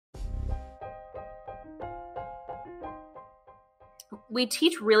we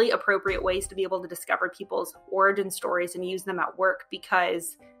teach really appropriate ways to be able to discover people's origin stories and use them at work,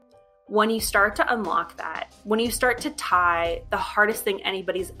 because when you start to unlock that, when you start to tie the hardest thing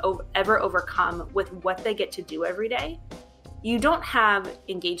anybody's ever overcome with what they get to do every day, you don't have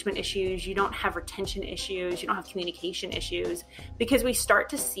engagement issues, you don't have retention issues, you don't have communication issues, because we start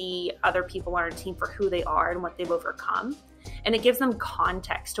to see other people on our team for who they are and what they've overcome. And it gives them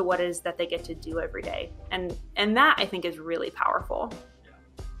context to what it is that they get to do every day. And that, I think, is really powerful.